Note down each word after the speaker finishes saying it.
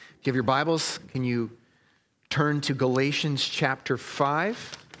If you have your Bibles, can you turn to Galatians chapter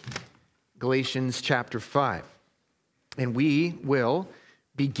 5? Galatians chapter 5. And we will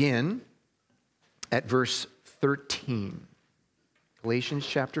begin at verse 13. Galatians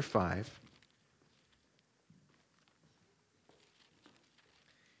chapter 5.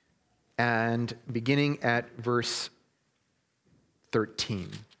 And beginning at verse 13.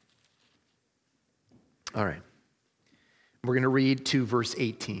 All right. We're going to read to verse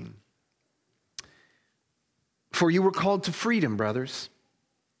 18. For you were called to freedom, brothers.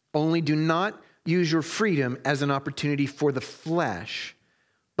 Only do not use your freedom as an opportunity for the flesh,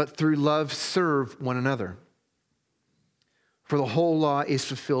 but through love serve one another. For the whole law is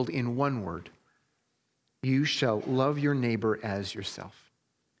fulfilled in one word: you shall love your neighbor as yourself.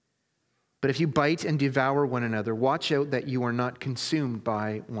 But if you bite and devour one another, watch out that you are not consumed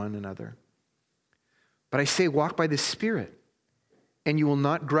by one another. But I say, walk by the Spirit, and you will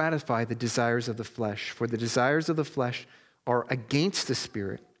not gratify the desires of the flesh. For the desires of the flesh are against the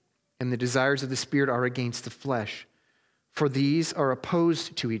Spirit, and the desires of the Spirit are against the flesh. For these are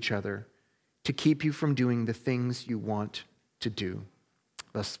opposed to each other, to keep you from doing the things you want to do.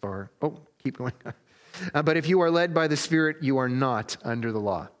 Thus far. Keep going. But if you are led by the Spirit, you are not under the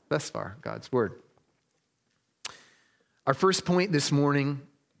law. Thus far, God's word. Our first point this morning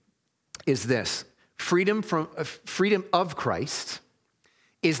is this: freedom of Christ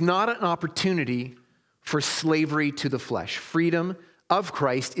is not an opportunity for slavery to the flesh. Freedom of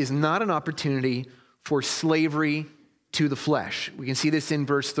Christ is not an opportunity for slavery to the flesh. We can see this in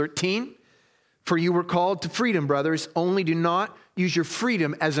verse 13. For you were called to freedom, brothers. Only do not use your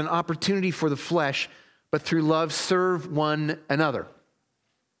freedom as an opportunity for the flesh, but through love serve one another.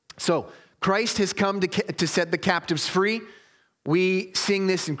 So Christ has come to set the captives free. We sing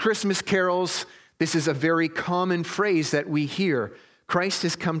this in Christmas carols. This is a very common phrase that we hear. Christ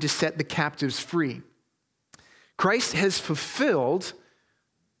has come to set the captives free. Christ has fulfilled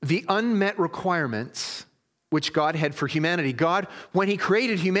the unmet requirements which God had for humanity. God, when he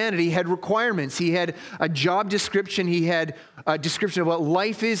created humanity, had requirements. He had a job description. He had a description of what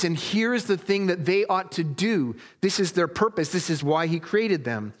life is, and here's the thing that they ought to do. This is their purpose. This is why he created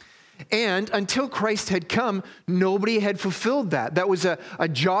them. And until Christ had come, nobody had fulfilled that. That was a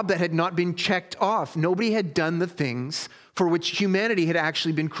job that had not been checked off. Nobody had done the things for which humanity had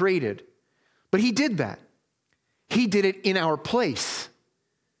actually been created. But he did that. He did it in our place,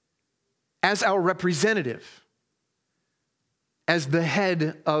 as our representative, as the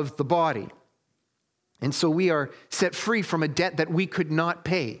head of the body. And so we are set free from a debt that we could not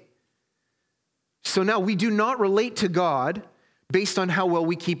pay. So now we do not relate to God based on how well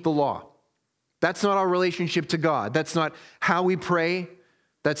we keep the law. That's not our relationship to God. That's not how we pray.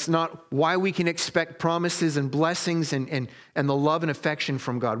 That's not why we can expect promises and blessings and the love and affection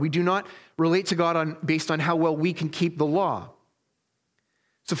from God. We do not relate to God based on how well we can keep the law.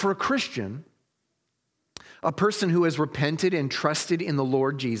 So for a Christian, a person who has repented and trusted in the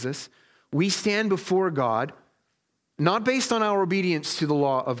Lord Jesus, we stand before God not based on our obedience to the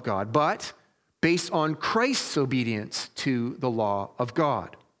law of God, but based on Christ's obedience to the law of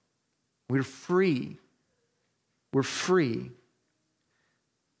God. We're free. We're free.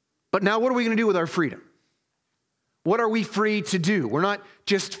 But now what are we going to do with our freedom? What are we free to do? We're not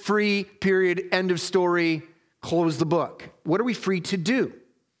just free, period, end of story, close the book. What are we free to do?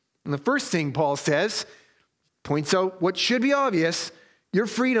 And the first thing Paul says, points out what should be obvious: your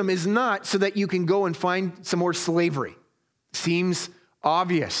freedom is not so that you can go and find some more slavery. Seems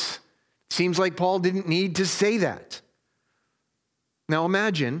obvious. Seems like Paul didn't need to say that. Now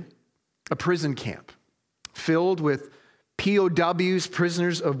imagine a prison camp filled with POWs,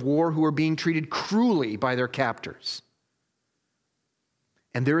 prisoners of war, who are being treated cruelly by their captors.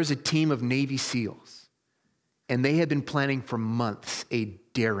 And there is a team of Navy SEALs, and they have been planning for months a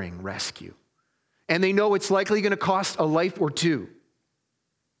daring rescue. And they know it's likely going to cost a life or two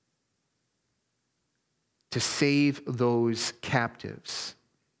to save those captives.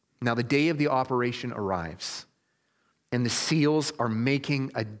 Now, the day of the operation arrives, and the SEALs are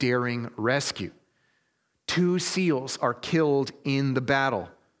making a daring rescue. 2 SEALs are killed in the battle,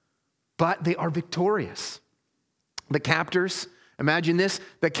 but they are victorious. The captors, imagine this,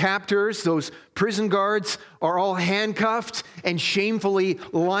 the captors, those prison guards, are all handcuffed and shamefully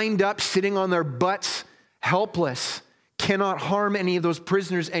lined up, sitting on their butts, helpless, cannot harm any of those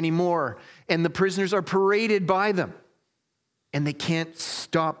prisoners anymore. And the prisoners are paraded by them, and they can't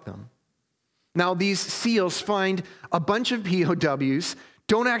stop them. Now, these SEALs find a bunch of POWs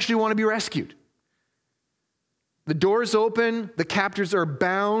don't actually want to be rescued. The doors open, the captors are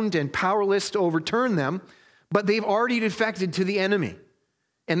bound and powerless to overturn them, but they've already defected to the enemy.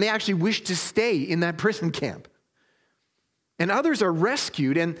 And they actually wish to stay in that prison camp. And others are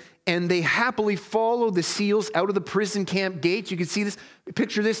rescued, and they happily follow the seals out of the prison camp gates. You can see this,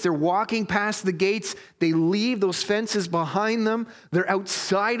 picture this, they're walking past the gates. They leave those fences behind them. They're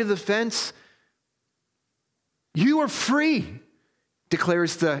outside of the fence. You are free,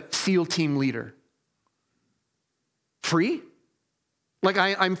 declares the SEAL team leader. Free? Like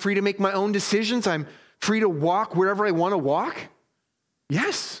I'm free to make my own decisions? I'm free to walk wherever I want to walk?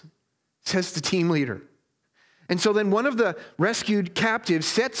 Yes, says the team leader. And so then one of the rescued captives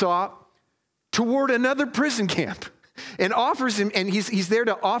sets off toward another prison camp and offers him, and he's there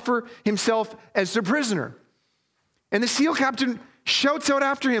to offer himself as the prisoner. And the SEAL captain shouts out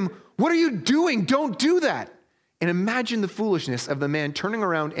after him, "What are you doing? Don't do that." And imagine the foolishness of the man turning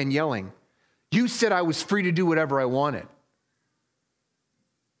around and yelling, "You said I was free to do whatever I wanted.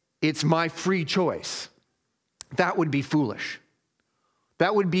 It's my free choice." That would be foolish.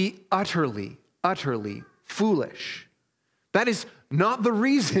 That would be utterly, utterly foolish. That is not the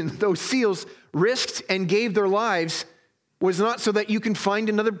reason those SEALs risked and gave their lives, was not so that you can find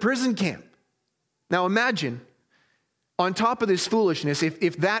another prison camp. Now imagine, on top of this foolishness,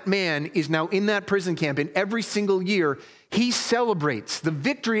 if that man is now in that prison camp, and every single year he celebrates the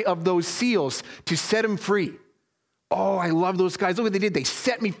victory of those SEALs to set him free. Oh, I love those guys. Look what they did. They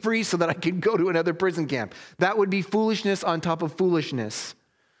set me free so that I could go to another prison camp. That would be foolishness on top of foolishness.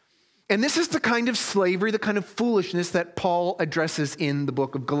 And this is the kind of slavery, the kind of foolishness that Paul addresses in the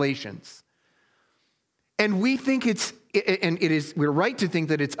book of Galatians. And we think we're right to think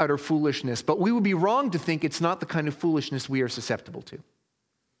that it's utter foolishness, but we would be wrong to think it's not the kind of foolishness we are susceptible to.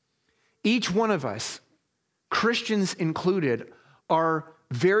 Each one of us, Christians included, are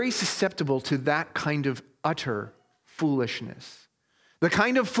very susceptible to that kind of utter foolishness. The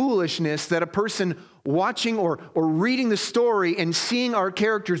kind of foolishness that a person watching or reading the story and seeing our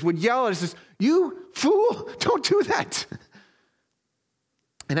characters would yell at us, "You fool, don't do that."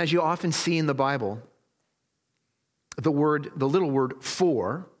 And as you often see in the Bible, the little word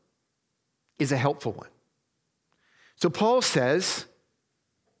 "for" is a helpful one. So Paul says,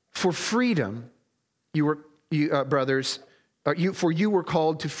 "For freedom, brothers, for you were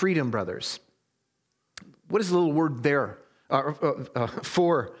called to freedom, brothers." What is the little word there?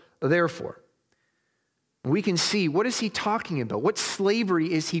 For, therefore. We can see, what is he talking about? What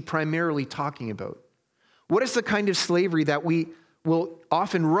slavery is he primarily talking about? What is the kind of slavery that we will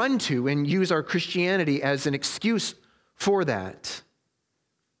often run to and use our Christianity as an excuse for that?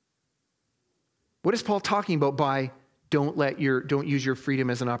 What is Paul talking about by don't use your freedom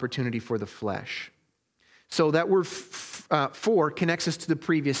as an opportunity for the flesh? So that word for connects us to the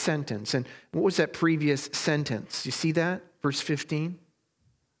previous sentence. And what was that previous sentence? You see that? Verse 15?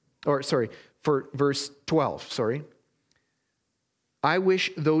 For verse 12, "I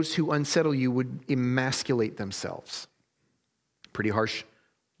wish those who unsettle you would emasculate themselves." Pretty harsh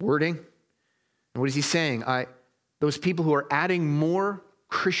wording. And what is he saying? Those people who are adding more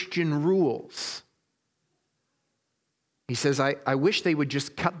Christian rules. He says, I wish they would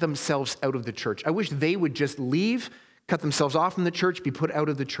just cut themselves out of the church. I wish they would just leave, cut themselves off from the church, be put out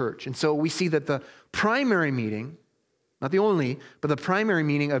of the church. And so we see that the primary meaning, not the only, but the primary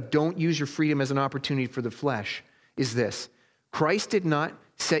meaning of don't use your freedom as an opportunity for the flesh is this: Christ did not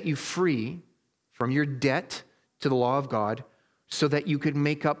set you free from your debt to the law of God so that you could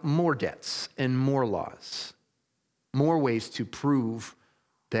make up more debts and more laws, more ways to prove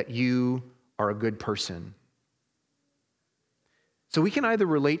that you are a good person. So we can either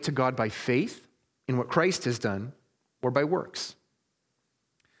relate to God by faith in what Christ has done or by works.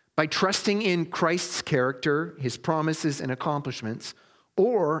 By trusting in Christ's character, his promises and accomplishments,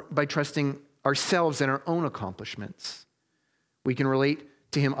 or by trusting ourselves and our own accomplishments. We can relate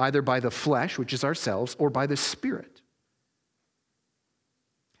to him either by the flesh, which is ourselves, or by the Spirit.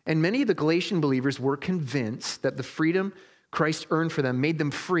 And many of the Galatian believers were convinced that the freedom Christ earned for them made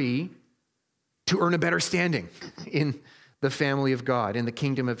them free to earn a better standing in the family of God, in the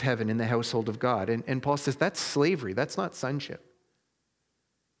kingdom of heaven, in the household of God. And Paul says that's slavery. That's not sonship.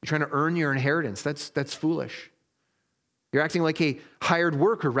 You're trying to earn your inheritance. That's foolish. You're acting like a hired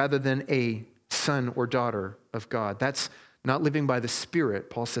worker rather than a son or daughter of God. That's not living by the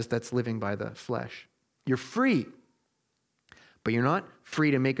Spirit. Paul says that's living by the flesh. You're free, but you're not free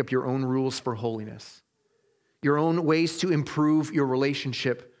to make up your own rules for holiness, your own ways to improve your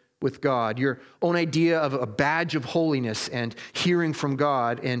relationship with God, your own idea of a badge of holiness and hearing from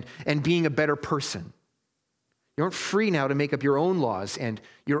God and being a better person. You aren't free now to make up your own laws and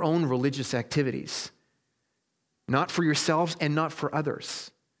your own religious activities, not for yourselves and not for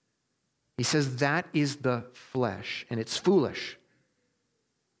others. He says that is the flesh, and it's foolish.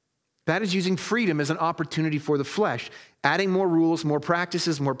 That is using freedom as an opportunity for the flesh, adding more rules, more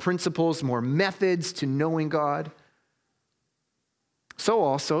practices, more principles, more methods to knowing God. So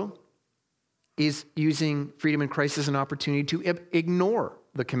also is using freedom in Christ as an opportunity to ignore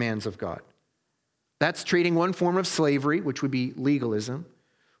the commands of God. That's trading one form of slavery, which would be legalism,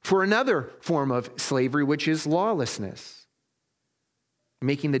 for another form of slavery, which is lawlessness.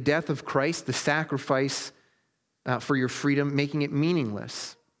 Making the death of Christ the sacrifice for your freedom, making it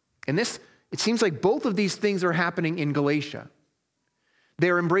meaningless. And this, it seems like both of these things are happening in Galatia.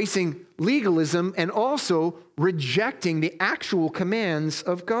 They're embracing legalism and also rejecting the actual commands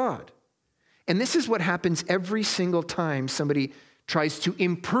of God. And this is what happens every single time somebody tries to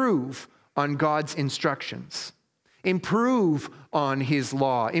improve on God's instructions, improve on his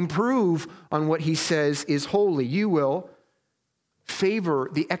law, improve on what he says is holy. You will favor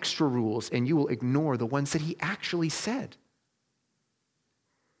the extra rules and you will ignore the ones that he actually said.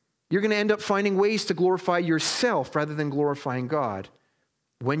 You're going to end up finding ways to glorify yourself rather than glorifying God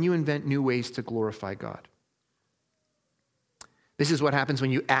when you invent new ways to glorify God. This is what happens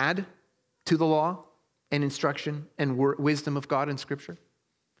when you add to the law and instruction and wisdom of God in Scripture.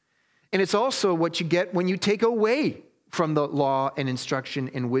 And it's also what you get when you take away from the law and instruction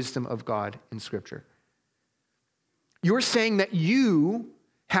and wisdom of God in Scripture. You're saying that you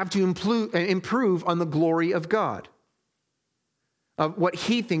have to improve on the glory of God, of what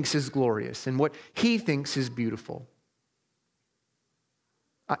he thinks is glorious and what he thinks is beautiful.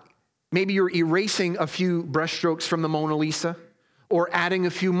 Maybe you're erasing a few brushstrokes from the Mona Lisa or adding a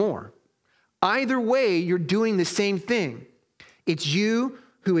few more. Either way, you're doing the same thing. It's you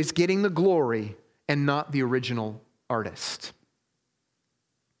who is getting the glory and not the original artist.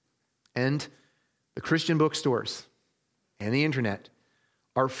 And the Christian bookstores and the internet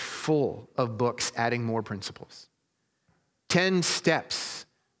are full of books adding more principles. 10 steps,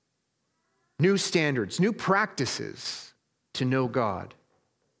 new standards, new practices to know God.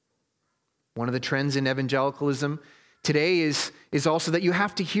 One of the trends in evangelicalism today is also that you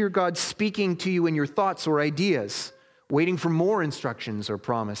have to hear God speaking to you in your thoughts or ideas, waiting for more instructions or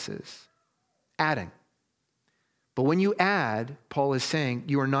promises. Adding. But when you add, Paul is saying,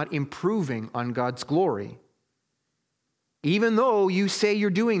 you are not improving on God's glory. Even though you say you're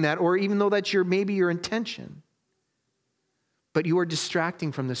doing that, or even though that's maybe your intention. But you are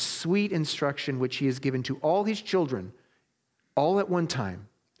distracting from the sweet instruction which he has given to all his children, all at one time,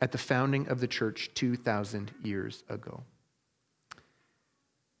 at the founding of the church 2,000 years ago.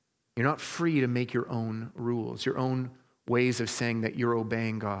 You're not free to make your own rules, your own ways of saying that you're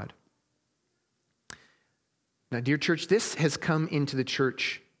obeying God. Now, dear church, this has come into the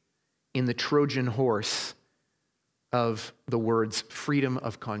church in the Trojan horse of the words freedom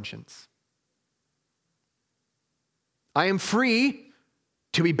of conscience. I am free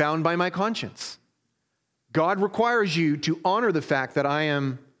to be bound by my conscience. God requires you to honor the fact that I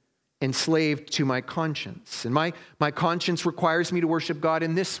am enslaved to my conscience. And my conscience requires me to worship God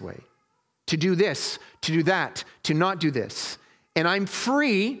in this way, to do this, to do that, to not do this. And I'm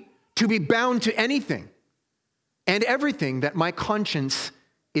free to be bound to anything and everything that my conscience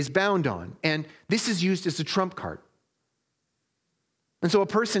is bound on. And this is used as a trump card. And so a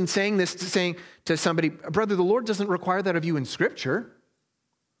person saying this, saying to somebody, brother, the Lord doesn't require that of you in Scripture.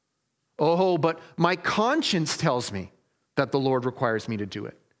 Oh, but my conscience tells me that the Lord requires me to do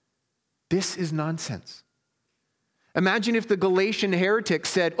it. This is nonsense. Imagine if the Galatian heretic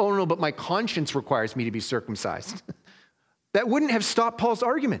said, oh no, but my conscience requires me to be circumcised. That wouldn't have stopped Paul's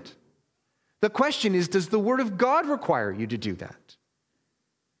argument. The question is, does the Word of God require you to do that?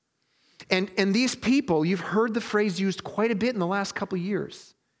 And these people, you've heard the phrase used quite a bit in the last couple of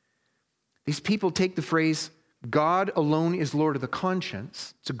years. These people take the phrase, God alone is Lord of the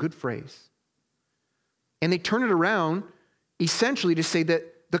conscience. It's a good phrase. And they turn it around essentially to say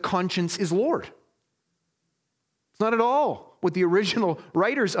that the conscience is Lord. It's not at all what the original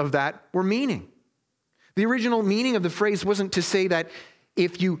writers of that were meaning. The original meaning of the phrase wasn't to say that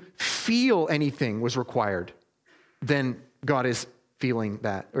if you feel anything was required, then God is feeling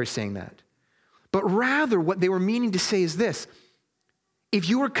that or saying that. But rather what they were meaning to say is this: if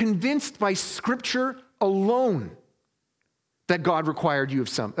you are convinced by Scripture alone that God required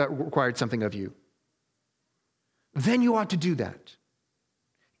something of you, then you ought to do that.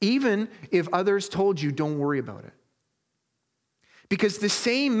 Even if others told you, don't worry about it. Because the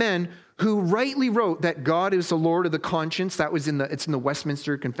same men who rightly wrote that God is the Lord of the conscience, it's in the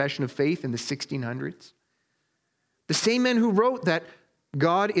Westminster Confession of Faith in the 1600s. The same men who wrote that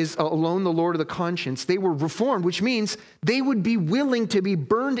God is alone the Lord of the conscience, they were Reformed, which means they would be willing to be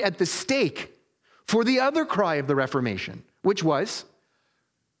burned at the stake for the other cry of the Reformation, which was,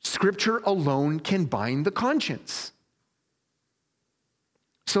 Scripture alone can bind the conscience.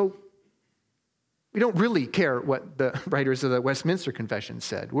 So we don't really care what the writers of the Westminster Confession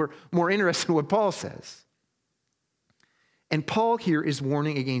said. We're more interested in what Paul says. And Paul here is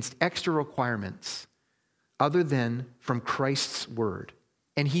warning against extra requirements other than from Christ's word.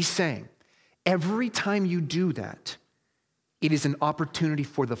 And he's saying, every time you do that, it is an opportunity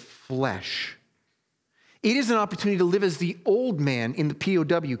for the flesh. It is an opportunity to live as the old man in the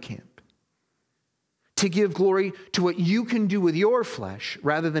POW camp, to give glory to what you can do with your flesh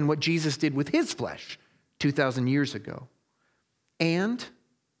rather than what Jesus did with his flesh 2,000 years ago. And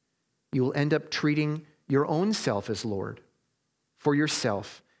you will end up treating your own self as Lord for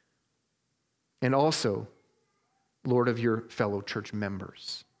yourself and also Lord of your fellow church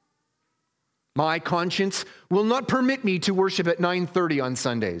members. My conscience will not permit me to worship at 9:30 on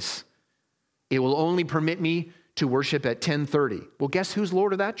Sundays. It will only permit me to worship at 10:30. Well, guess who's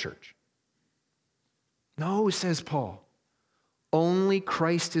Lord of that church? No, says Paul. Only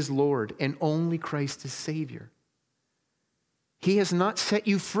Christ is Lord and only Christ is Savior. He has not set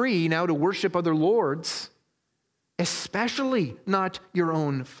you free now to worship other lords, especially not your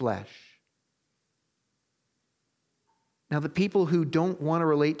own flesh. Now, the people who don't want to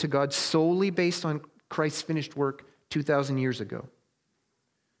relate to God solely based on Christ's finished work 2,000 years ago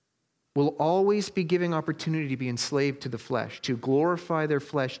will always be giving opportunity to be enslaved to the flesh, to glorify their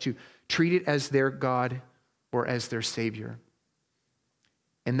flesh, to treat it as their God or as their Savior.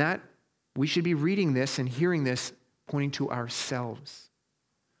 And that we should be reading this and hearing this pointing to ourselves.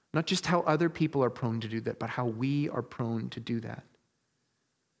 Not just how other people are prone to do that, but how we are prone to do that.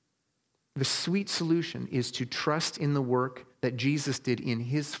 The sweet solution is to trust in the work that Jesus did in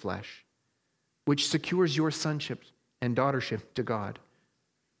his flesh, which secures your sonship and daughtership to God,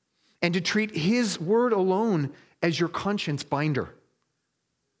 and to treat his word alone as your conscience binder,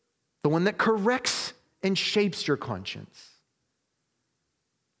 the one that corrects and shapes your conscience.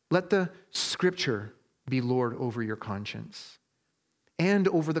 Let the Scripture be Lord over your conscience and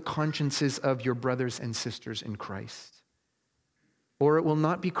over the consciences of your brothers and sisters in Christ. Or it will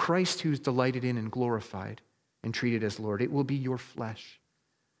not be Christ who's delighted in and glorified and treated as Lord. It will be your flesh.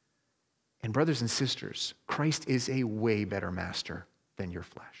 And brothers and sisters, Christ is a way better master than your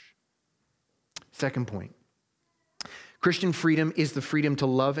flesh. Second point, Christian freedom is the freedom to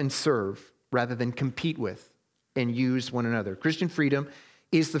love and serve rather than compete with and use one another. Christian freedom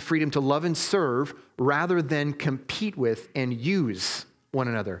is the freedom to love and serve rather than compete with and use one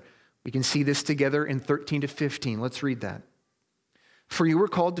another. We can see this together in 13 to 15. Let's read that. For you were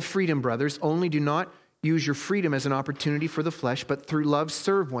called to freedom, brothers, only do not use your freedom as an opportunity for the flesh, but through love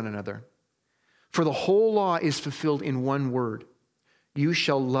serve one another. For the whole law is fulfilled in one word. You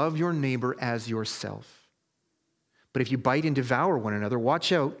shall love your neighbor as yourself. But if you bite and devour one another,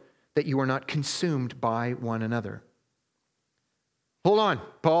 watch out that you are not consumed by one another. Hold on,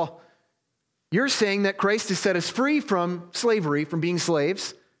 Paul. You're saying that Christ has set us free from slavery, from being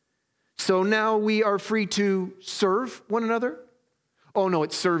slaves. So now we are free to serve one another? Oh no,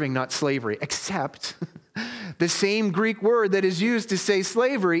 it's serving, not slavery. Except the same Greek word that is used to say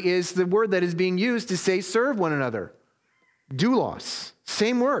slavery is the word that is being used to say serve one another. Doulos,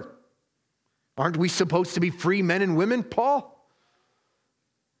 same word. Aren't we supposed to be free men and women, Paul?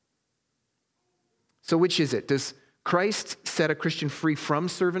 So which is it? Does Christ set a Christian free from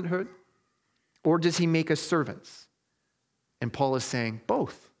servanthood? Or does he make us servants? And Paul is saying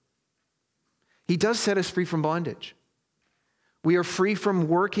both. He does set us free from bondage. We are free from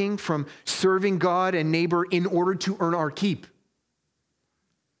working, from serving God and neighbor in order to earn our keep.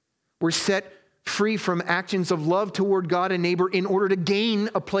 We're set free from actions of love toward God and neighbor in order to gain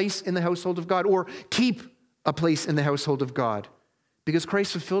a place in the household of God or keep a place in the household of God, because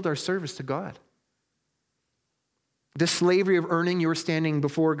Christ fulfilled our service to God. The slavery of earning your standing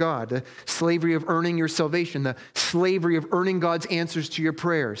before God, the slavery of earning your salvation, the slavery of earning God's answers to your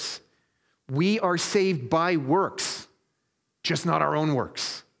prayers. We are saved by works, just not our own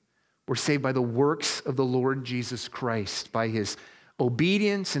works. We're saved by the works of the Lord Jesus Christ, by his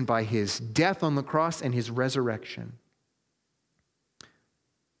obedience and by his death on the cross and his resurrection.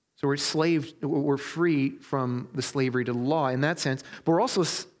 So we're free from the slavery to the law in that sense, but we're also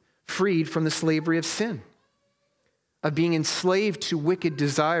freed from the slavery of sin, of being enslaved to wicked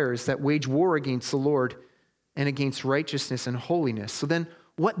desires that wage war against the Lord and against righteousness and holiness. So then,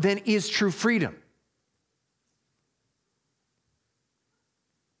 what then is true freedom?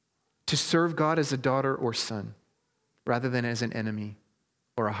 To serve God as a daughter or son, rather than as an enemy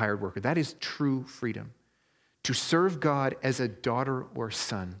or a hired worker. That is true freedom. To serve God as a daughter or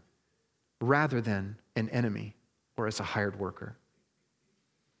son, rather than an enemy or as a hired worker.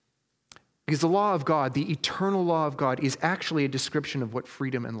 Because the law of God, the eternal law of God, is actually a description of what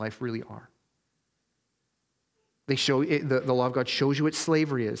freedom and life really are. The law of God shows you what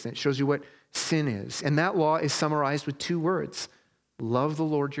slavery is, and it shows you what sin is. And that law is summarized with two words: love the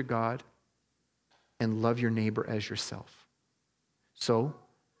Lord your God and love your neighbor as yourself. So,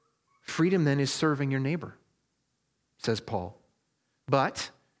 freedom then is serving your neighbor, says Paul,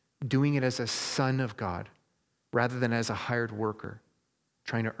 but doing it as a son of God rather than as a hired worker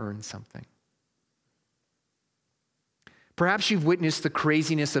trying to earn something. Perhaps you've witnessed the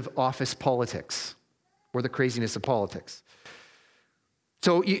craziness of office politics or the craziness of politics.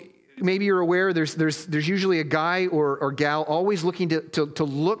 So maybe you're aware there's usually a guy or gal always looking to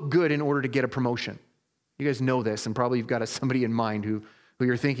look good in order to get a promotion. You guys know this, and probably you've got somebody in mind who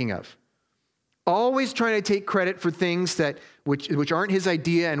you're thinking of. Always trying to take credit for things which aren't his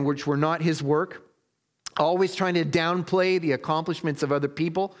idea and which were not his work. Always trying to downplay the accomplishments of other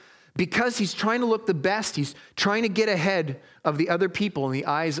people because he's trying to look the best. He's trying to get ahead of the other people in the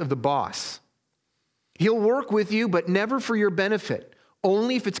eyes of the boss. He'll work with you, but never for your benefit.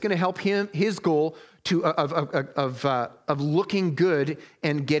 Only if it's going to help his goal of looking good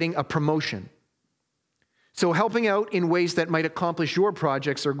and getting a promotion. So helping out in ways that might accomplish your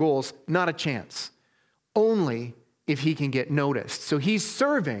projects or goals, not a chance. Only if he can get noticed. So he's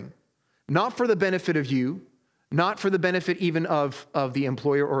serving, not for the benefit of you, not for the benefit even of the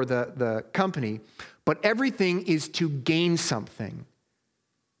employer or the company, but everything is to gain something.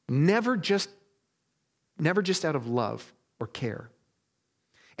 Never just out of love or care.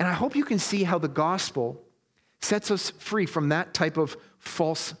 And I hope you can see how the gospel sets us free from that type of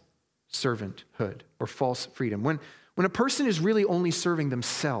false servanthood or false freedom. When a person is really only serving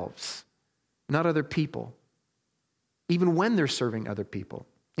themselves, not other people, even when they're serving other people.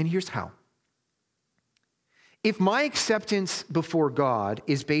 And here's how. If my acceptance before God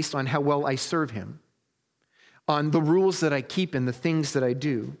is based on how well I serve him, on the rules that I keep and the things that I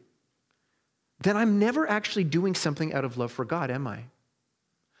do, then I'm never actually doing something out of love for God, am I?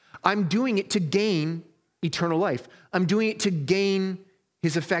 I'm doing it to gain eternal life. I'm doing it to gain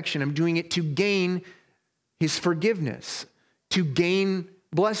his affection. I'm doing it to gain his forgiveness, to gain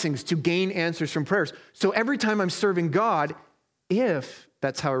blessings, to gain answers from prayers. So every time I'm serving God, if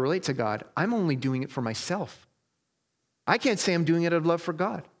that's how I relate to God, I'm only doing it for myself. I can't say I'm doing it out of love for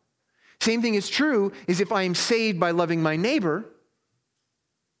God. Same thing is true is if I am saved by loving my neighbor.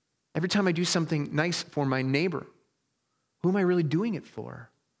 Every time I do something nice for my neighbor, who am I really doing it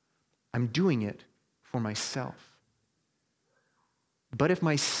for? I'm doing it for myself. But if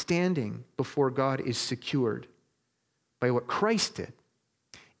my standing before God is secured by what Christ did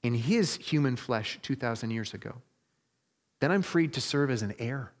in his human flesh 2,000 years ago, then I'm freed to serve as an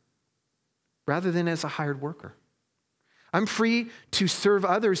heir rather than as a hired worker. I'm free to serve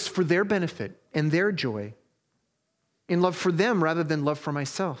others for their benefit and their joy, in love for them rather than love for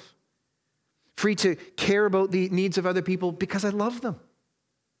myself. Free to care about the needs of other people because I love them.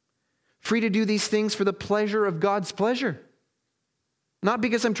 Free to do these things for the pleasure of God's pleasure. Not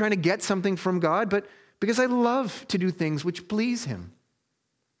because I'm trying to get something from God, but because I love to do things which please him.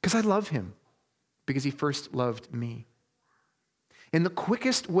 Because I love him. Because he first loved me. And the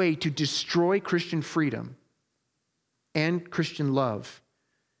quickest way to destroy Christian freedom and Christian love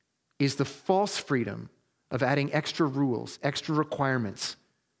is the false freedom of adding extra rules, extra requirements,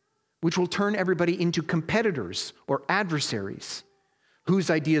 which will turn everybody into competitors or adversaries, whose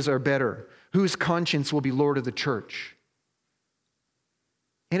ideas are better, whose conscience will be Lord of the church.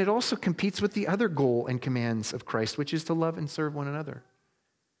 And it also competes with the other goal and commands of Christ, which is to love and serve one another.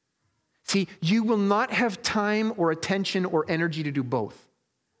 See, you will not have time or attention or energy to do both.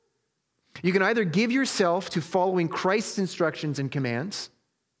 You can either give yourself to following Christ's instructions and commands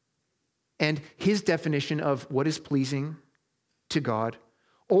and his definition of what is pleasing to God,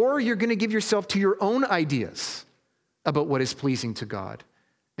 or you're going to give yourself to your own ideas about what is pleasing to God.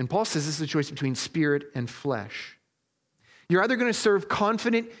 And Paul says this is a choice between spirit and flesh. You're either going to serve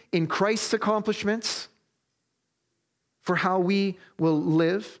confident in Christ's accomplishments for how we will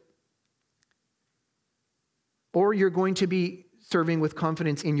live, or you're going to be serving with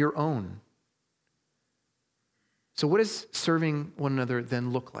confidence in your own. So what does serving one another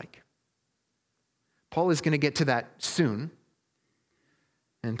then look like? Paul is going to get to that soon.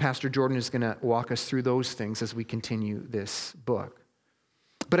 And Pastor Jordan is going to walk us through those things as we continue this book.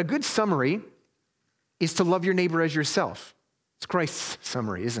 But a good summary is to love your neighbor as yourself. It's Christ's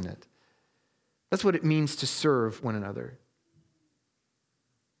summary, isn't it? That's what it means to serve one another.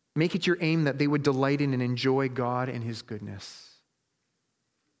 Make it your aim that they would delight in and enjoy God and his goodness.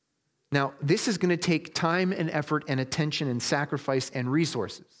 Now, this is going to take time and effort and attention and sacrifice and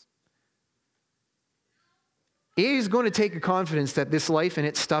resources. It is going to take a confidence that this life and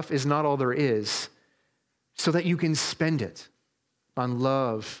its stuff is not all there is, so that you can spend it on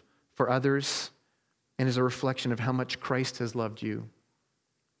love for others and as a reflection of how much Christ has loved you.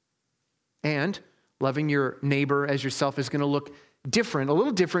 And loving your neighbor as yourself is going to look different, a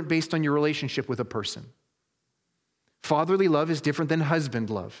little different based on your relationship with a person. Fatherly love is different than husband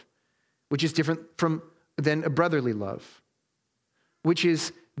love, which is different than a brotherly love, which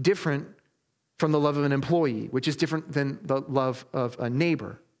is different from the love of an employee, which is different than the love of a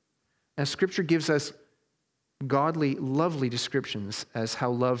neighbor. And Scripture gives us godly, lovely descriptions as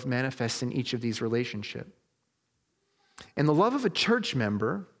how love manifests in each of these relationships. And the love of a church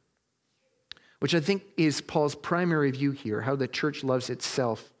member, which I think is Paul's primary view here, how the church loves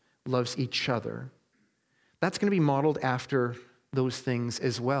itself, loves each other, that's going to be modeled after those things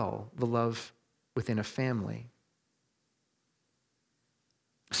as well, the love within a family.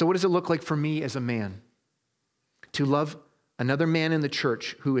 So what does it look like for me as a man to love another man in the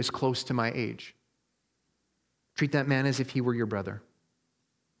church who is close to my age? Treat that man as if he were your brother.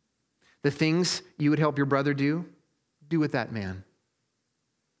 The things you would help your brother do with that man.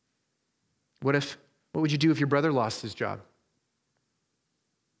 What would you do if your brother lost his job?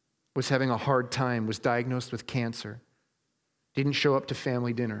 Was having a hard time, was diagnosed with cancer, didn't show up to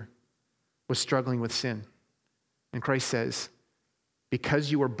family dinner, was struggling with sin? And Christ says,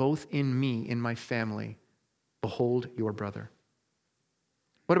 because you are both in me, in my family, behold your brother.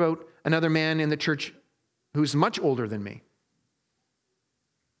 What about another man in the church who's much older than me?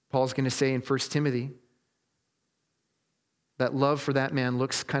 Paul's going to say in 1 Timothy that love for that man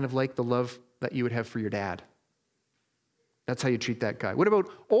looks kind of like the love that you would have for your dad. That's how you treat that guy. What about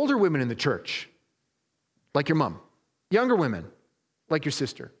older women in the church? Like your mom. Younger women, like your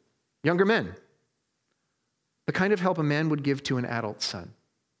sister. Younger men. The kind of help a man would give to an adult son.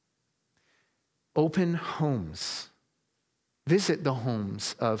 Open homes. Visit the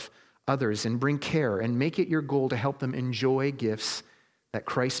homes of others and bring care and make it your goal to help them enjoy gifts that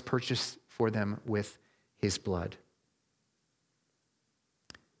Christ purchased for them with his blood.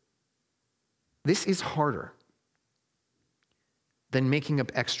 This is harder than making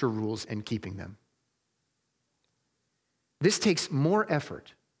up extra rules and keeping them. This takes more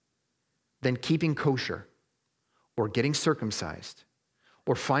effort than keeping kosher or getting circumcised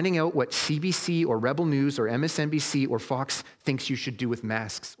or finding out what CBC or Rebel News or MSNBC or Fox thinks you should do with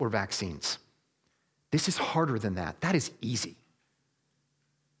masks or vaccines. This is harder than that. That is easy.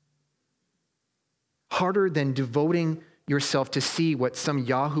 Harder than devoting yourself to see what some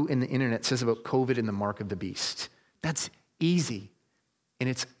Yahoo in the internet says about COVID and the mark of the beast. That's easy. And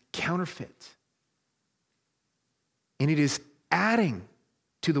it's counterfeit. And it is adding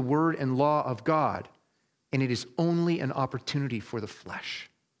to the word and law of God. And it is only an opportunity for the flesh.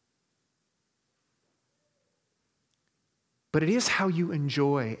 But it is how you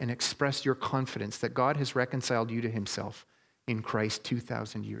enjoy and express your confidence that God has reconciled you to himself in Christ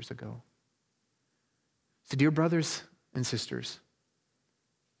 2,000 years ago. So, dear brothers and sisters,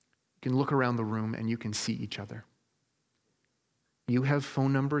 you can look around the room and you can see each other. You have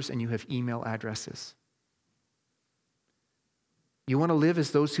phone numbers and you have email addresses. You want to live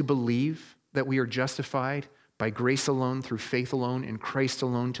as those who believe that we are justified by grace alone, through faith alone, in Christ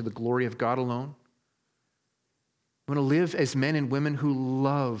alone, to the glory of God alone. You want to live as men and women who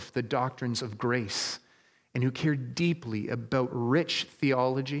love the doctrines of grace and who care deeply about rich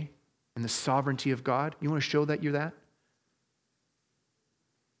theology and the sovereignty of God. You want to show that you're that?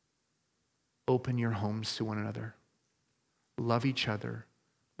 Open your homes to one another. Love each other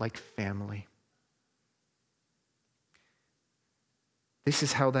like family. This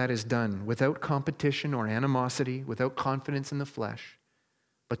is how that is done, without competition or animosity, without confidence in the flesh,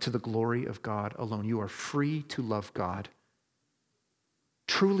 but to the glory of God alone. You are free to love God,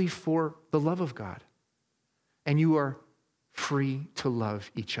 truly for the love of God. And you are free to love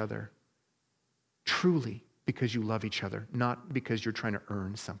each other, truly because you love each other, not because you're trying to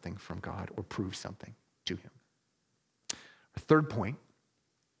earn something from God or prove something to him. Our third point,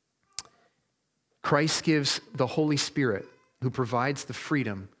 Christ gives the Holy Spirit who provides the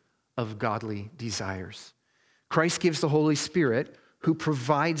freedom of godly desires. Christ gives the Holy Spirit who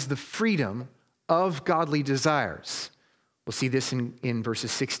provides the freedom of godly desires. We'll see this in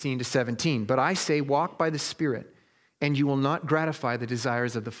verses 16 to 17. But I say, walk by the Spirit, and you will not gratify the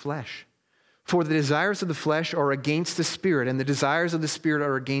desires of the flesh. For the desires of the flesh are against the Spirit, and the desires of the Spirit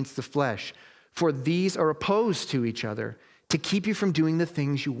are against the flesh. For these are opposed to each other, to keep you from doing the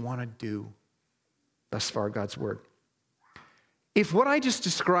things you want to do. Thus far, God's word. If what I just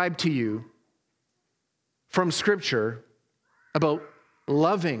described to you from Scripture about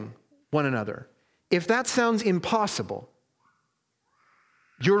loving one another if that sounds impossible,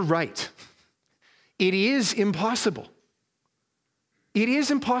 you're right. It is impossible. It is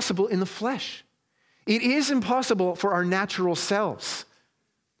impossible in the flesh. It is impossible for our natural selves.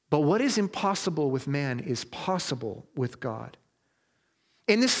 But what is impossible with man is possible with God.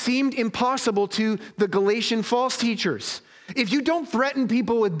 And this seemed impossible to the Galatian false teachers. If you don't threaten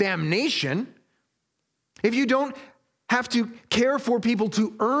people with damnation, if you don't have to care for people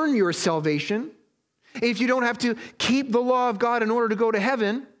to earn your salvation, if you don't have to keep the law of God in order to go to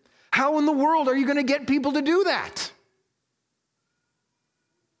heaven, how in the world are you going to get people to do that?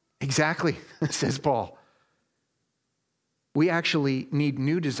 Exactly, says Paul. We actually need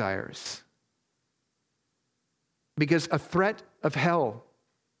new desires. Because a threat of hell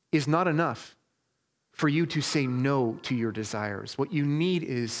is not enough for you to say no to your desires. What you need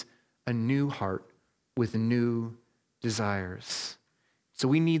is a new heart with new desires. So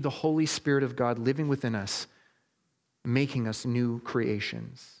we need the Holy Spirit of God living within us, making us new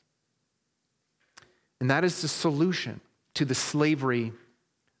creations. And that is the solution to the slavery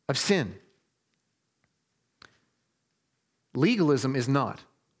of sin. Legalism is not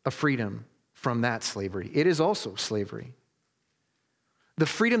a freedom from that slavery. It is also slavery. The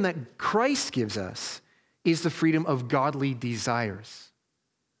freedom that Christ gives us is the freedom of godly desires.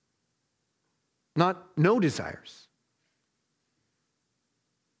 Not no desires,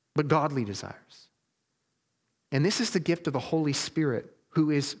 but godly desires. And this is the gift of the Holy Spirit,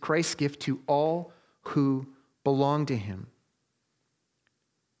 who is Christ's gift to all who belong to him,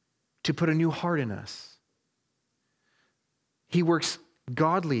 to put a new heart in us. He works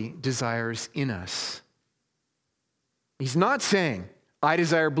godly desires in us. He's not saying, I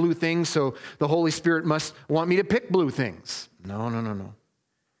desire blue things, so the Holy Spirit must want me to pick blue things. No.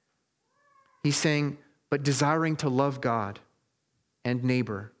 He's saying, but desiring to love God and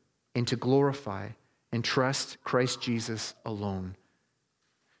neighbor and to glorify and trust Christ Jesus alone.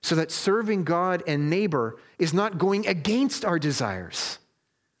 So that serving God and neighbor is not going against our desires,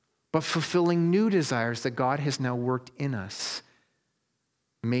 but fulfilling new desires that God has now worked in us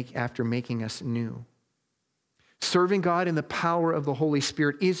after making us new. Serving God in the power of the Holy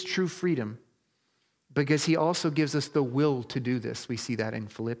Spirit is true freedom because he also gives us the will to do this. We see that in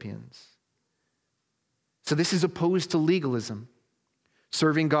Philippians. So this is opposed to legalism,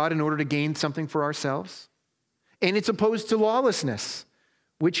 serving God in order to gain something for ourselves. And it's opposed to lawlessness,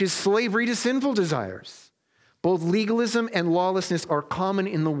 which is slavery to sinful desires. Both legalism and lawlessness are common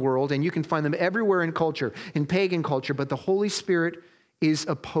in the world, and you can find them everywhere in culture, in pagan culture, but the Holy Spirit is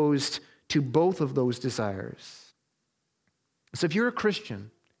opposed to both of those desires. So if you're a Christian,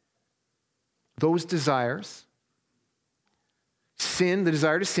 those desires, sin, the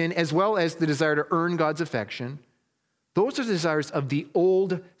desire to sin, as well as the desire to earn God's affection, those are the desires of the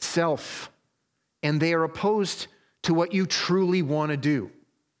old self, and they are opposed to what you truly want to do.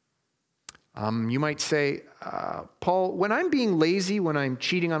 You might say, Paul, when I'm being lazy, when I'm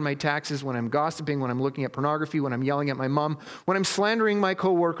cheating on my taxes, when I'm gossiping, when I'm looking at pornography, when I'm yelling at my mom, when I'm slandering my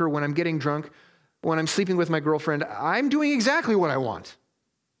coworker, when I'm getting drunk, when I'm sleeping with my girlfriend, I'm doing exactly what I want.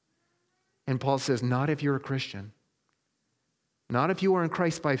 And Paul says, not if you're a Christian. Not if you are in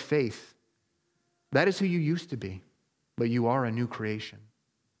Christ by faith. That is who you used to be, but you are a new creation.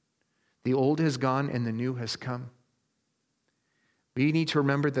 The old has gone and the new has come. We need to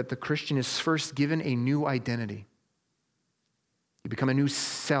remember that the Christian is first given a new identity. You become a new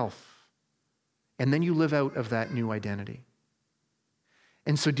self, and then you live out of that new identity.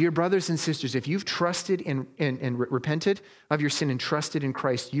 And so, dear brothers and sisters, if you've trusted and repented of your sin and trusted in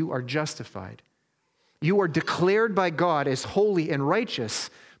Christ, you are justified. You are declared by God as holy and righteous,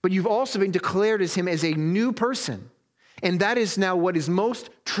 but you've also been declared as him as a new person. And that is now what is most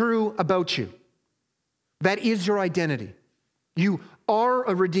true about you. That is your identity. You are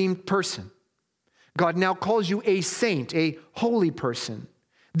a redeemed person. God now calls you a saint, a holy person.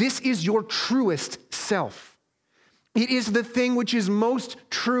 This is your truest self. It is the thing which is most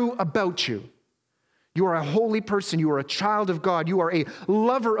true about you. You are a holy person. You are a child of God. You are a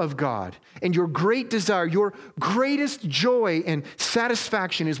lover of God. And your great desire, your greatest joy and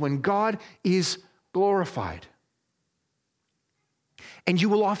satisfaction is when God is glorified. And you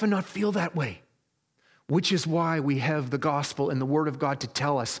will often not feel that way, which is why we have the gospel and the word of God to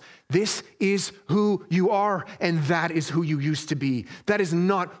tell us this is who you are and that is who you used to be. That is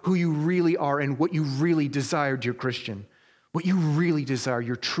not who you really are and what you really desire, dear Christian. What you really desire,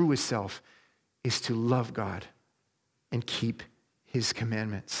 your truest self, is to love God and keep his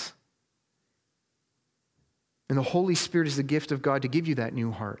commandments. And the Holy Spirit is the gift of God to give you that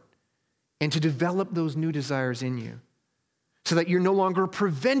new heart and to develop those new desires in you so that you're no longer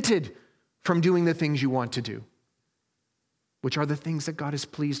prevented from doing the things you want to do, which are the things that God is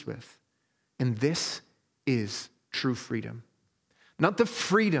pleased with. And this is true freedom. Not the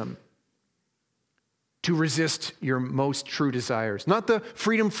freedom to resist your most true desires, not the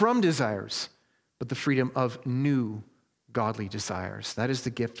freedom from desires, but the freedom of new godly desires. That is the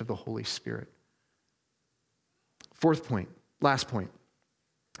gift of the Holy Spirit. Fourth point, last point.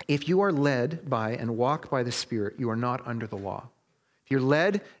 If you are led by and walk by the Spirit, you are not under the law. If you're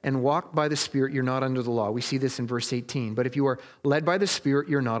led and walk by the Spirit, you're not under the law. We see this in verse 18. But if you are led by the Spirit,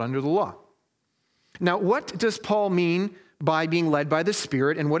 you're not under the law. Now, what does Paul mean by being led by the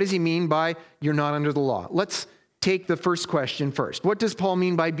Spirit, and what does he mean by you're not under the law? Let's take the first question first. What does Paul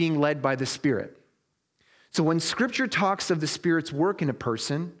mean by being led by the Spirit? So when Scripture talks of the Spirit's work in a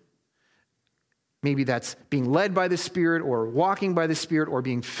person, maybe that's being led by the Spirit or walking by the Spirit or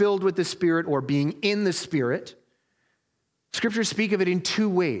being filled with the Spirit or being in the Spirit, Scriptures speak of it in two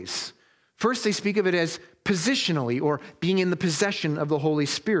ways. First, they speak of it as positionally or being in the possession of the Holy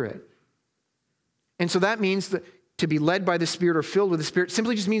Spirit. And so that means that to be led by the Spirit or filled with the Spirit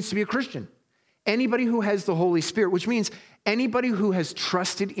simply just means to be a Christian. Anybody who has the Holy Spirit, which means anybody who has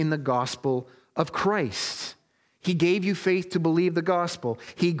trusted in the gospel of Christ. He gave you faith to believe the gospel.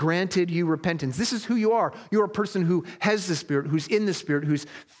 He granted you repentance. This is who you are. You're a person who has the Spirit, who's in the Spirit, who's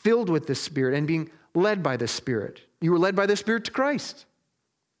filled with the Spirit and being led by the Spirit. You were led by the Spirit to Christ.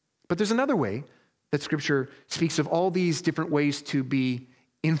 But there's another way that Scripture speaks of all these different ways to be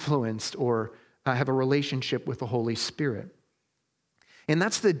influenced or have a relationship with the Holy Spirit. And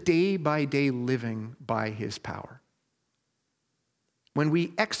that's the day-by-day living by His power. When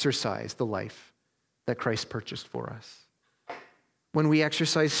we exercise the life that Christ purchased for us. When we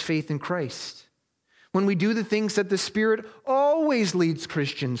exercise faith in Christ. When we do the things that the Spirit always leads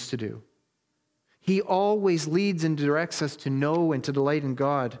Christians to do. He always leads and directs us to know and to delight in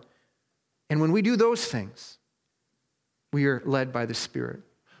God. And when we do those things, we are led by the Spirit.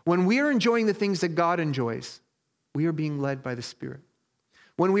 When we are enjoying the things that God enjoys, we are being led by the Spirit.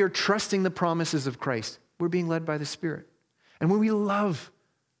 When we are trusting the promises of Christ, we're being led by the Spirit. And when we love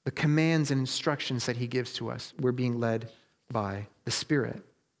the commands and instructions that He gives to us, we're being led by the Spirit.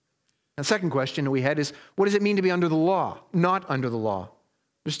 The second question we had is, what does it mean to be under the law, not under the law?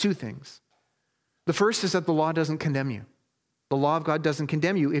 There's two things. The first is that the law doesn't condemn you. The law of God doesn't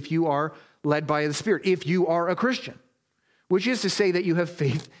condemn you if you are led by the Spirit, if you are a Christian, which is to say that you have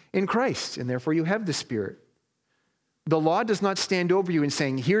faith in Christ, and therefore you have the Spirit. The law does not stand over you and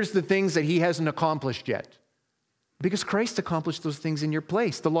saying, here's the things that He hasn't accomplished yet. Because Christ accomplished those things in your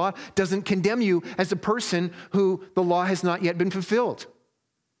place. The law doesn't condemn you as a person who the law has not yet been fulfilled.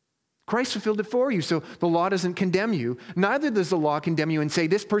 Christ fulfilled it for you, so the law doesn't condemn you. Neither does the law condemn you and say,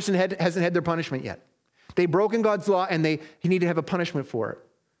 this person hasn't had their punishment yet. They've broken God's law and you need to have a punishment for it.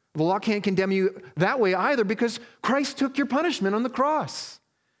 The law can't condemn you that way either because Christ took your punishment on the cross.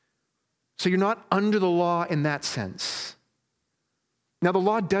 So you're not under the law in that sense. Now, the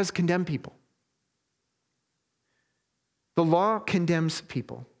law does condemn people. The law condemns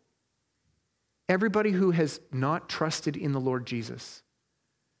people. Everybody who has not trusted in the Lord Jesus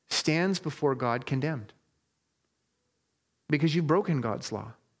stands before God condemned because you've broken God's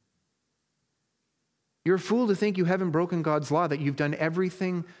law. You're a fool to think you haven't broken God's law, that you've done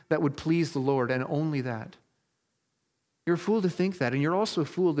everything that would please the Lord and only that. You're a fool to think that, and you're also a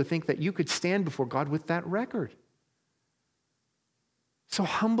fool to think that you could stand before God with that record. So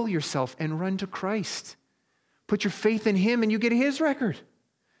humble yourself and run to Christ. Put your faith in Him and you get His record.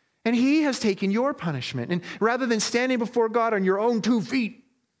 And He has taken your punishment. And rather than standing before God on your own 2 feet,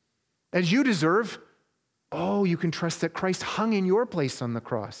 as you deserve, you can trust that Christ hung in your place on the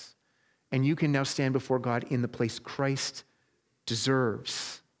cross. And you can now stand before God in the place Christ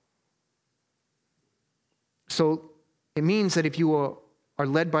deserves. So it means that if you are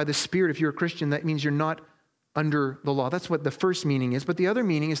led by the Spirit, if you're a Christian, that means you're not under the law. That's what the first meaning is. But the other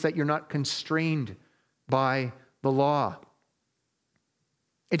meaning is that you're not constrained by the law.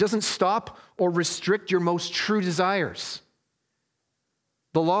 It doesn't stop or restrict your most true desires.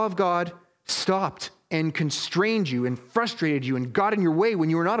 The law of God stopped and constrained you and frustrated you and got in your way when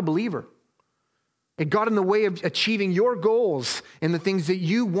you were not a believer. It got in the way of achieving your goals and the things that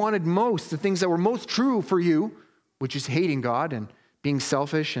you wanted most, the things that were most true for you, which is hating God and being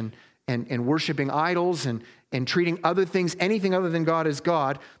selfish and worshiping idols and treating other things, anything other than God as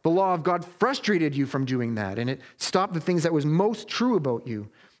God. The law of God frustrated you from doing that, and it stopped the things that was most true about you.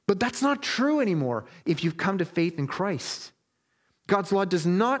 But that's not true anymore if you've come to faith in Christ. God's law does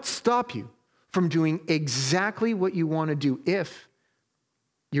not stop you from doing exactly what you want to do if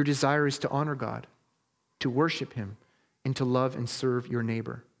your desire is to honor God, to worship Him, and to love and serve your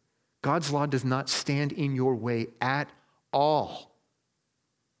neighbor. God's law does not stand in your way at all.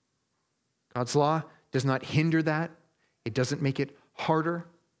 God's law does not hinder that. It doesn't make it harder.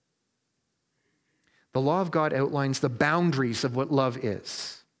 The law of God outlines the boundaries of what love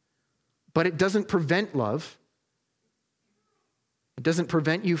is, but it doesn't prevent love. It doesn't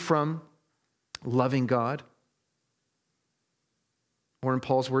prevent you from loving God. Or in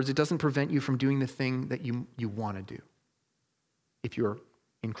Paul's words, it doesn't prevent you from doing the thing that you want to do if you're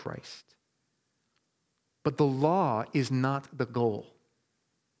in Christ. But the law is not the goal.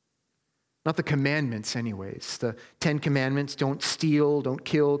 Not the commandments anyways. The 10 commandments: don't steal, don't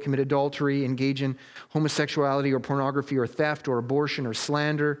kill, commit adultery, engage in homosexuality or pornography or theft or abortion or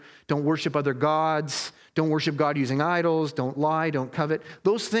slander, don't worship other gods, don't worship God using idols, don't lie, don't covet.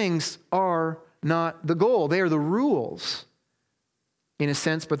 Those things are not the goal. They are the rules in a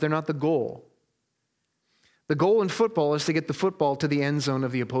sense, but they're not the goal. The goal in football is to get the football to the end zone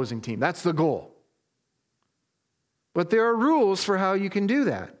of the opposing team. That's the goal. But there are rules for how you can do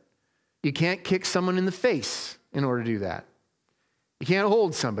that. You can't kick someone in the face in order to do that. You can't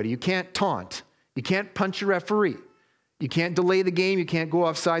hold somebody. You can't taunt. You can't punch a referee. You can't delay the game. You can't go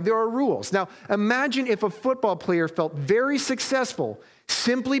offside. There are rules. Now, imagine if a football player felt very successful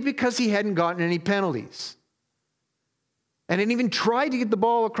simply because he hadn't gotten any penalties and didn't even try to get the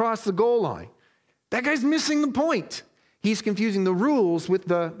ball across the goal line. That guy's missing the point. He's confusing the rules with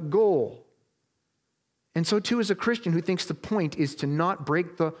the goal. And so too is a Christian who thinks the point is to not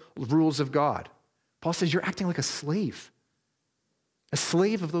break the rules of God. Paul says you're acting like a slave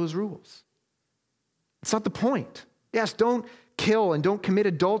of those rules. It's not the point. Yes, don't kill and don't commit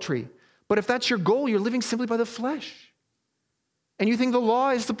adultery. But if that's your goal, you're living simply by the flesh. And you think the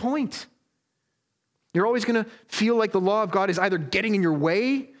law is the point. You're always going to feel like the law of God is either getting in your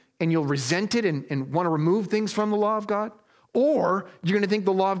way and you'll resent it and want to remove things from the law of God, or you're going to think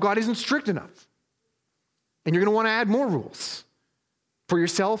the law of God isn't strict enough. And you're going to want to add more rules for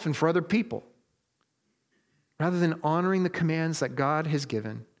yourself and for other people, rather than honoring the commands that God has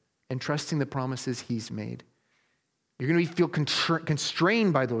given and trusting the promises he's made. You're going to feel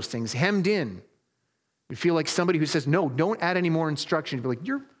constrained by those things, hemmed in. You feel like somebody who says, no, don't add any more instruction. You feel like,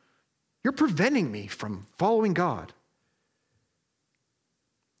 you're preventing me from following God.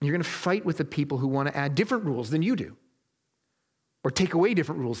 You're going to fight with the people who want to add different rules than you do, or take away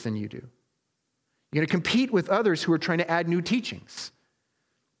different rules than you do. You're going to compete with others who are trying to add new teachings,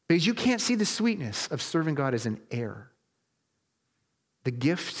 because you can't see the sweetness of serving God as an heir, the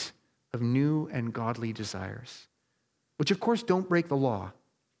gift of new and godly desires, which of course don't break the law.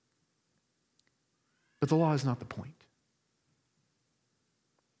 But the law is not the point.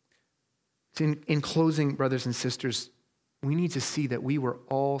 In closing, brothers and sisters, we need to see that we were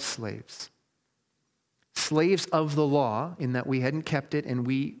all slaves. Slaves of the law, in that we hadn't kept it and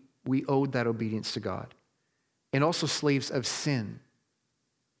we owed that obedience to God. And also slaves of sin,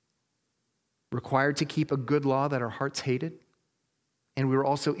 required to keep a good law that our hearts hated. And we were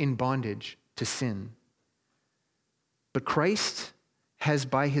also in bondage to sin. But Christ has,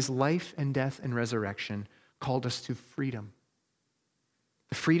 by his life and death and resurrection, called us to freedom.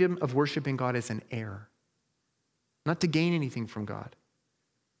 The freedom of worshiping God as an heir. Not to gain anything from God,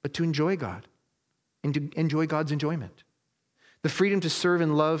 but to enjoy God and to enjoy God's enjoyment. The freedom to serve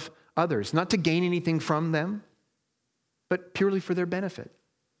and love others, not to gain anything from them, but purely for their benefit,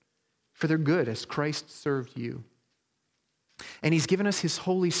 for their good, as Christ served you. And he's given us his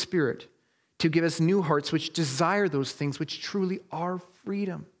Holy Spirit to give us new hearts which desire those things which truly are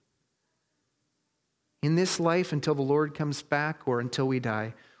freedom. In this life, until the Lord comes back or until we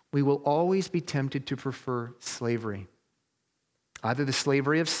die, we will always be tempted to prefer slavery. Either the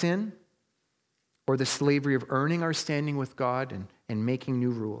slavery of sin or the slavery of earning our standing with God and making new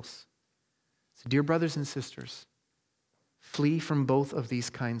rules. So, dear brothers and sisters, flee from both of these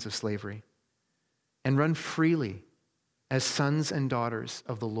kinds of slavery and run freely as sons and daughters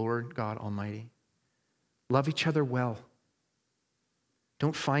of the Lord God Almighty. Love each other well.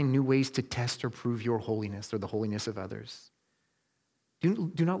 Don't find new ways to test or prove your holiness or the holiness of others.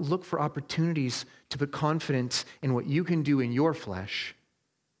 Do not look for opportunities to put confidence in what you can do in your flesh,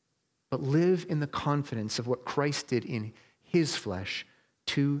 but live in the confidence of what Christ did in his flesh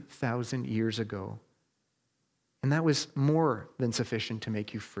 2,000 years ago. And that was more than sufficient to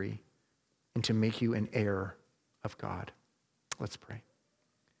make you free and to make you an heir of God. Let's pray.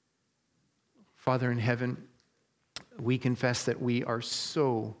 Father in heaven, we confess that we are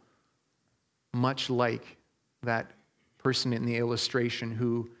so much like that person in the illustration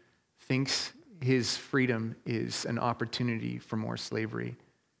who thinks his freedom is an opportunity for more slavery.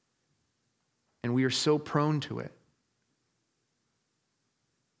 And we are so prone to it.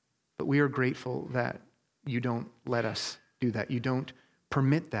 But we are grateful that you don't let us do that. You don't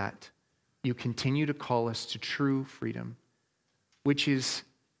permit that. You continue to call us to true freedom, which is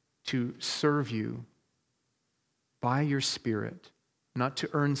to serve you by your Spirit, not to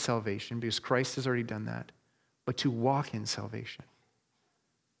earn salvation, because Christ has already done that, but to walk in salvation.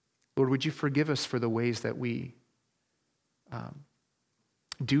 Lord, would you forgive us for the ways that we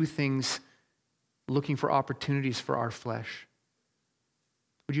do things looking for opportunities for our flesh?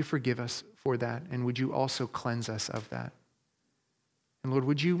 Would you forgive us for that? And would you also cleanse us of that? And Lord,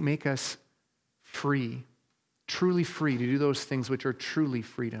 would you make us free, truly free to do those things which are truly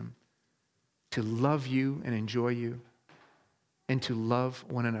freedom, to love you and enjoy you, and to love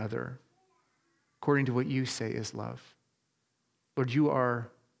one another according to what you say is love. Lord, you are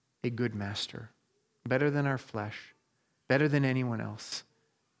a good master, better than our flesh, better than anyone else.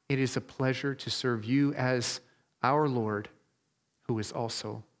 It is a pleasure to serve you as our Lord, who is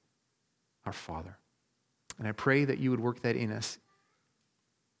also our Father. And I pray that you would work that in us,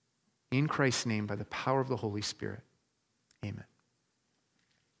 in Christ's name, by the power of the Holy Spirit.